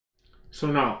So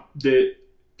now the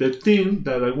thing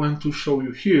that I want to show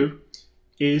you here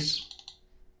is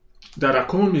that a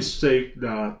common mistake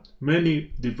that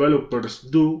many developers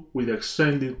do with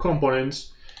extending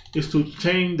components is to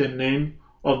change the name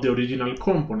of the original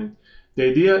component.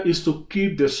 The idea is to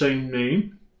keep the same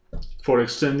name for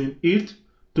extending it,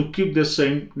 to keep the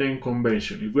same name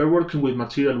convention. If we are working with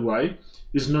Material UI,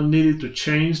 it's not needed to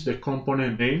change the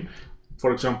component name.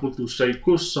 For example, to say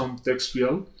custom text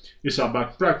field is a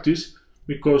bad practice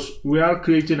because we are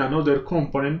creating another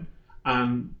component,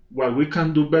 and what we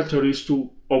can do better is to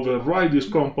override this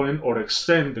component or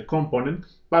extend the component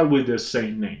but with the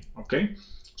same name. Okay,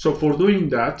 so for doing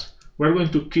that, we're going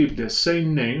to keep the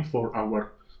same name for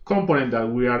our component that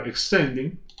we are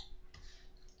extending,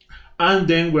 and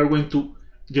then we're going to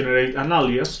generate an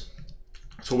alias,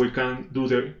 so we can do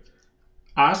the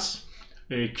as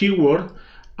a keyword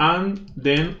and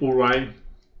then write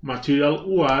Material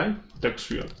UI text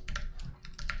field.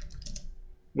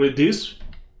 With this,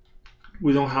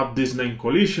 we don't have this name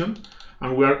collision,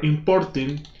 and we are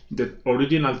importing the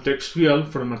original text field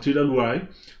from Material UI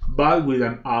but with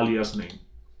an alias name.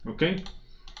 Okay,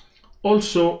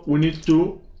 also we need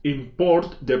to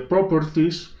import the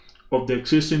properties of the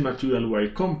existing Material UI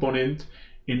component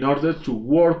in order to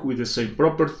work with the same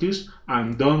properties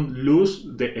and don't lose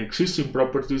the existing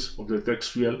properties of the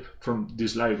text field from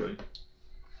this library.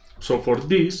 So for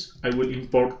this, I will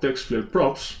import text field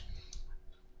props.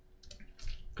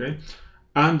 Okay,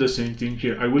 and the same thing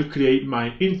here. I will create my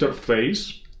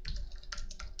interface.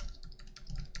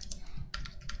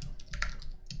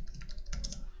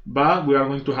 But we are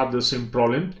going to have the same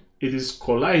problem. It is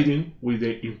colliding with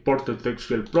the imported text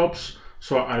field props.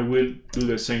 So I will do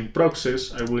the same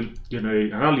process. I will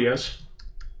generate an alias.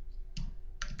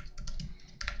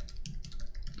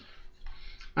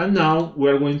 And now we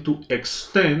are going to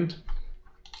extend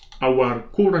our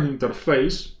current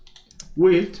interface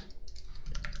with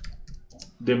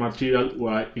the Material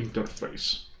UI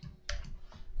interface.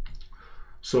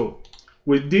 So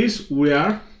with this, we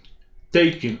are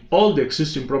taking all the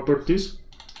existing properties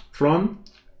from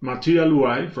Material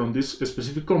UI, from this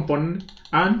specific component,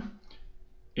 and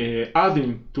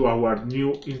adding to our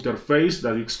new interface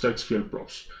that is text field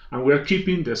props, and we are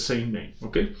keeping the same name.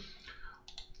 Okay,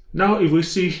 now if we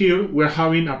see here, we're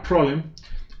having a problem.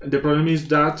 The problem is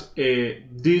that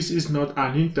this is not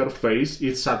an interface,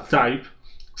 it's a type,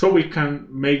 so we can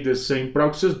make the same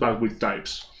process but with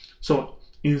types. So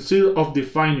instead of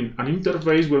defining an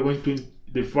interface, we're going to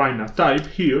define a type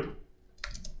here.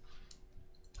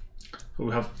 So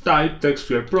we have type text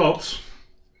field props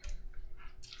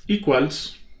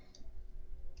equals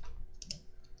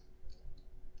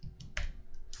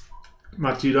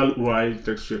Material UI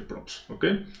text field props.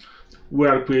 Okay, we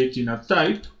are creating a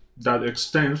type that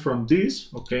extends from this.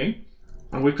 Okay,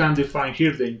 and we can define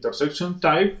here the intersection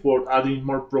type for adding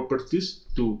more properties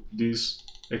to this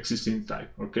existing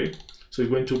type. Okay, so it's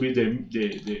going to be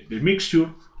the mixture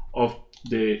of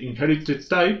the inherited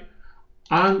type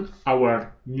and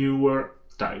our newer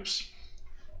types.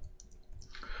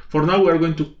 For now, we are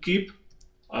going to keep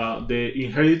the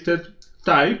inherited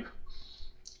type,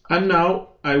 and now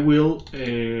I will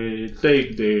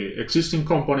take the existing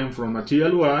component from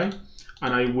Material UI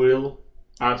and I will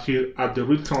add here at the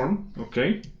return.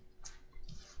 Okay,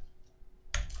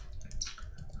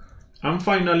 and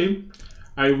finally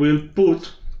I will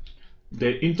put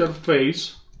the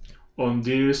interface on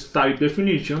this type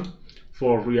definition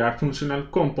for React functional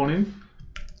component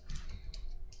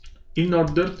in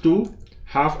order to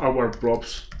have our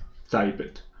props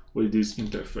typed with this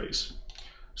interface.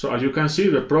 So as you can see,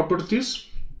 the properties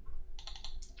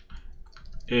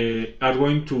are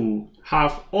going to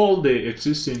have all the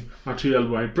existing Material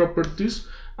UI properties,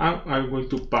 and I'm going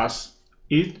to pass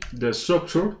it the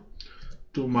structure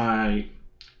to my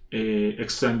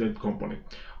extended component.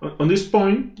 On this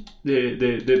point,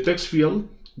 the text field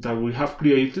that we have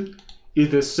created is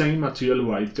the same Material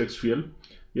UI text field.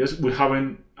 Yes, we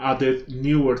haven't added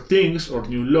newer things or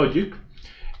new logic.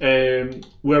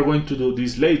 We are going to do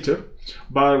this later,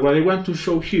 but what I want to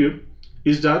show here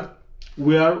is that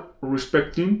we are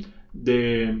respecting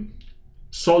the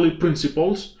solid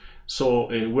principles. So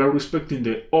we are respecting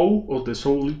the O of the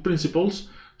solid principles.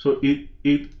 So it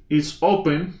is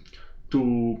open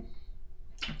to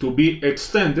be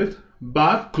extended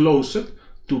but closed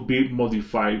to be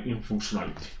modified in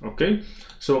functionality. Okay,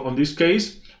 so on this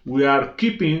case, we are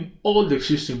keeping all the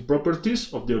existing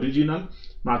properties of the original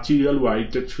Material UI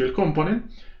text field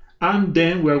component, and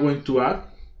then we are going to add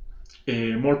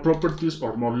more properties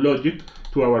or more logic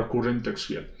to our current text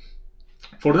field.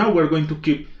 For now, we're going to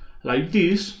keep like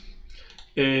this.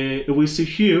 We see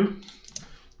here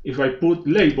if I put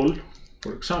label,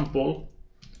 for example,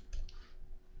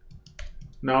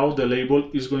 now the label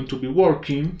is going to be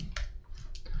working.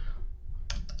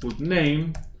 Put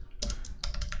name.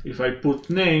 If I put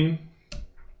name,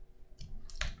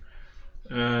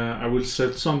 I will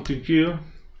set something here,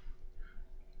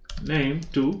 name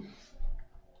too,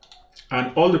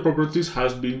 and all the properties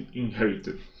has been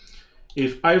inherited.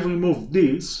 If I remove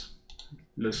this,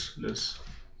 let's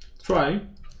try,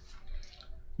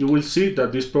 you will see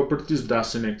that this properties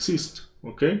doesn't exist,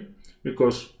 okay?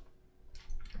 Because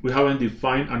we haven't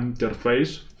defined an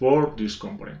interface for this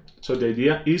component. So the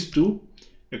idea is to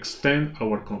extend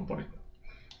our component.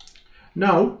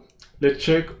 Now, let's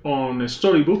check on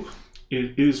Storybook.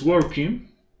 It is working,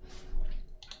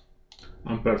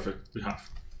 and perfect. We have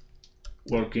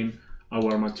working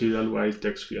our material UI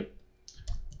text field.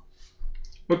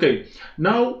 Okay,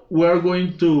 now we are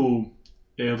going to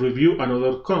review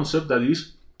another concept, that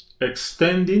is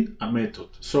extending a method.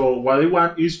 So what I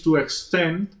want is to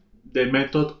extend the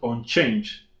method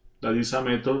onChange. That is a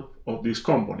method of this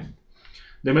component.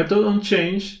 The method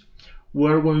onChange, we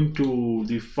are going to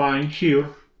define here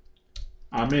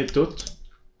a method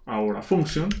or a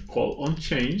function called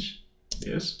onChange.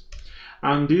 Yes,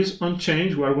 and this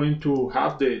onChange, we are going to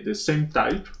have the same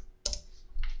type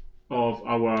of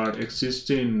our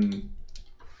existing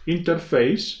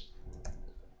interface.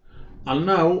 And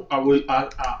now I will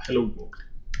add a hello world.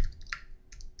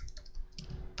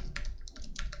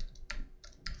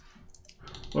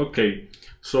 Okay,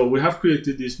 so we have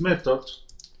created this method.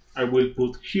 I will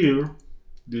put here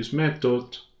this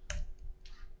method.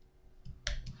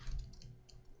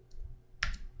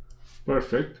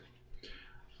 Perfect.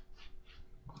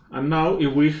 And now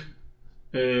if we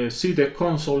see the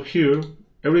console here,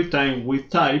 every time we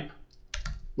type,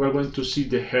 we're going to see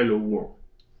the hello world.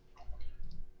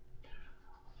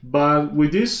 But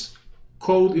with this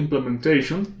code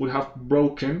implementation, we have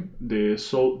broken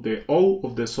the O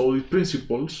of the solid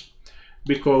principles,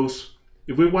 because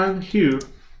if we want here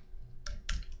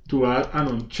to add an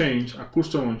onChange, a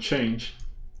custom onChange,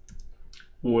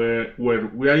 where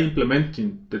we are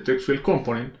implementing the text field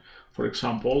component, for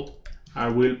example, I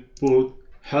will put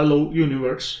hello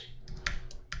universe.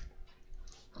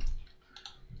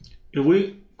 If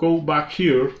we go back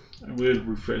here, I will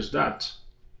refresh that.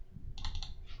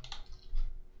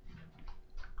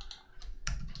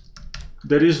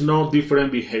 There is no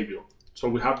different behavior. So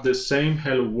we have the same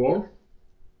hello world.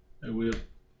 I will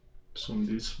zoom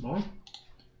this more.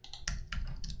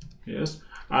 Yes.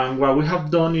 And what we have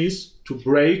done is to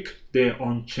break the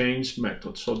onChange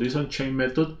method. So this onChange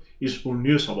method is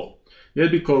unusable. Yes,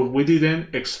 because we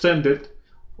didn't extend it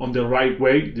on the right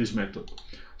way, this method.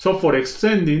 So for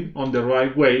extending on the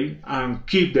right way and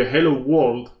keep the hello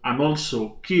world and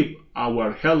also keep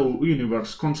our hello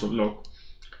universe console log,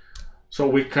 so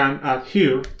we can add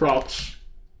here props.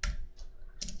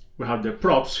 We have the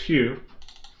props here.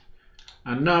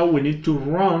 And now we need to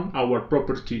run our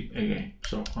property again.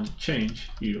 So onChange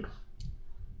here.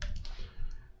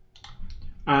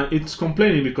 And it's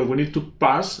complaining because we need to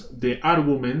pass the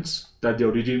arguments that the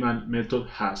original method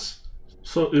has.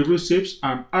 So it receives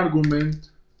an argument,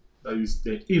 that is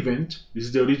the event. This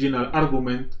is the original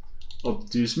argument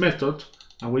of this method,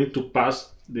 and we need to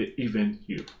pass the event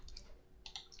here.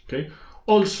 Okay.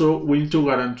 Also, we need to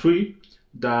guarantee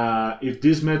that if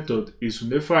this method is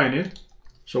undefined,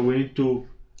 so we need to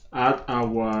add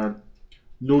our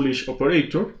nullish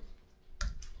operator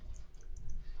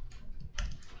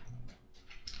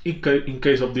in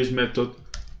case of this method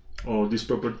or this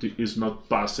property is not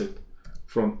passed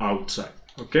from outside.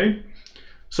 Okay.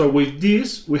 So with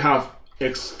this, we have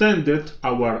extended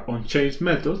our onChange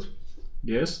method,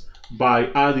 yes, by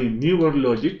adding newer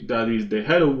logic, that is the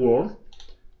hello world.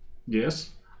 Yes,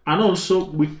 and also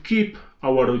we keep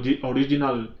our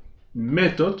original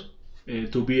method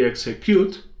to be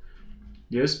executed,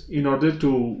 yes, in order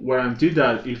to guarantee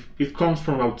that if it comes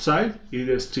from outside,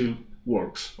 it still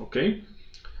works. Okay,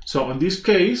 so in this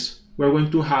case, we're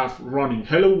going to have running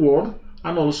hello world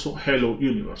and also hello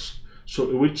universe. So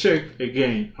if we check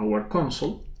again our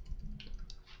console,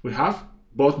 we have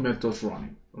both methods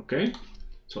running. Okay,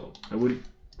 so I will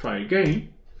try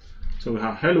again. So we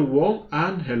have hello world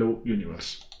and hello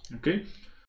universe. Okay,